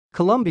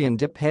Columbian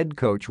Dyip head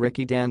coach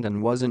Ricky Dandan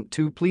wasn't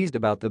too pleased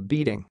about the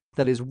beating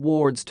that his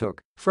Wards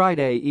took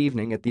Friday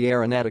evening at the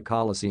Araneta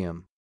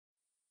Coliseum.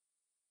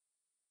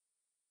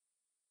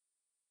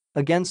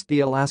 Against the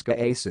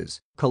Alaska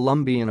Aces,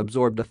 Columbian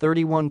absorbed a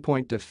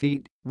 31-point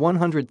defeat,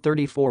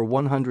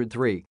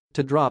 134-103,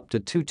 to drop to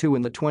 2-2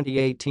 in the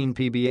 2018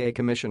 PBA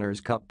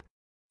Commissioners Cup.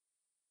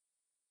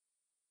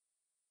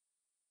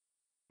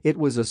 It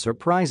was a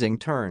surprising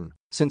turn,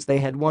 since they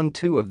had won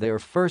 2 of their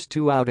first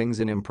 2 outings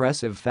in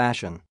impressive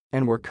fashion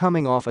and were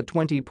coming off a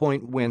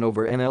 20-point win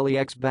over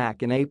NLEX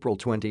back in April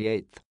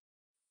 28.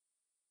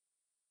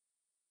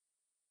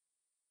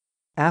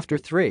 After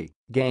 3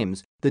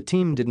 games, the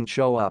team didn't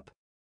show up.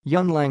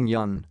 Yun Lang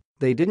Yun,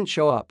 they didn't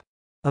show up.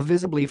 A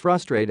visibly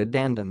frustrated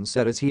Dandan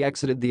said as he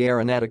exited the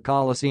Araneta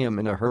Coliseum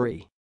in a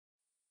hurry.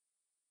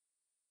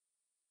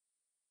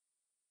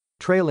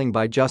 Trailing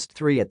by just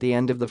 3 at the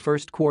end of the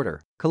first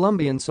quarter,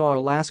 Columbian saw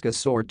Alaska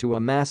soar to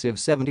a massive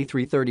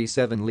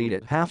 73-37 lead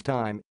at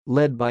halftime,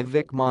 led by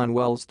Vic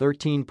Manuel's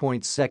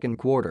 13-point second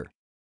quarter.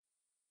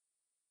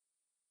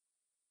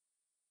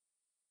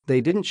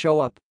 "They didn't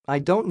show up, I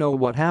don't know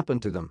what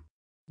happened to them,"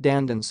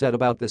 Dandan said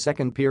about the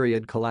second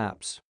period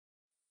collapse.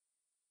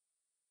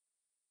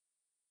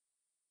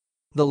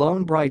 The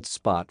lone bright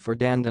spot for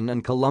Dandan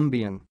and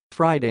Columbian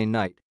Friday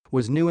night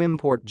was new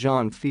import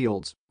John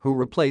Fields, who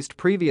replaced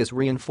previous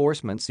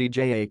reinforcement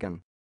C.J.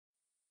 Aiken.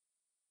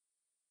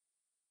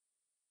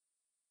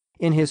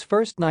 In his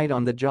first night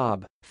on the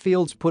job,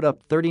 Fields put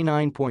up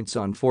 39 points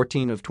on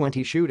 14 of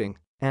 20 shooting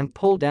and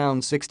pulled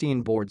down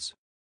 16 boards.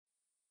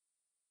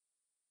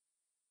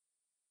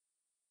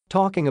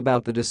 Talking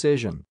about the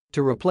decision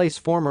to replace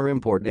former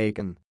import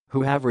Aiken,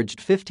 who averaged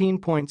 15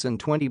 points and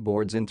 20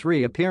 boards in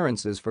 3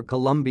 appearances for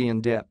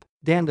Columbian Dyip,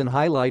 Dandan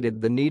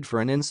highlighted the need for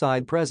an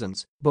inside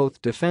presence,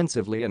 both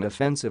defensively and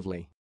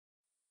offensively.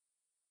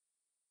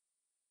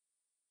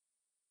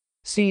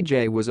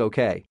 CJ was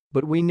okay,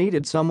 but we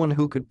needed someone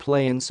who could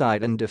play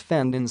inside and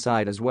defend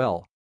inside as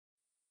well.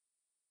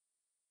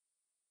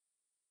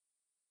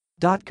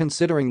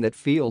 Considering that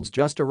Fields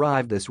just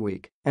arrived this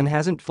week and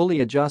hasn't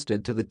fully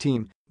adjusted to the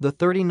team, the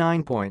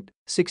 39-point,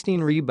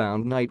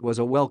 16-rebound night was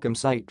a welcome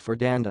sight for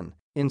Dandan,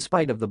 in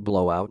spite of the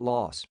blowout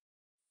loss.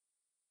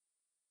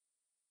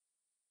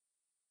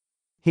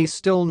 "He's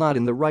still not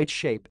in the right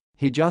shape,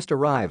 he just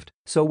arrived,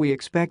 so we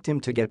expect him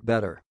to get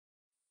better,"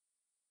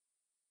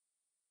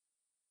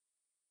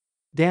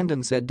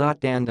 Dandan said.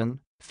 Dandan,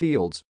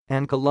 Fields,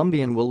 and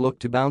Columbian will look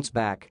to bounce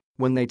back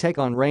when they take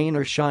on rain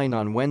or shine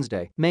on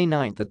Wednesday, May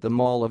 9 at the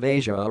Mall of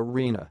Asia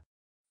Arena.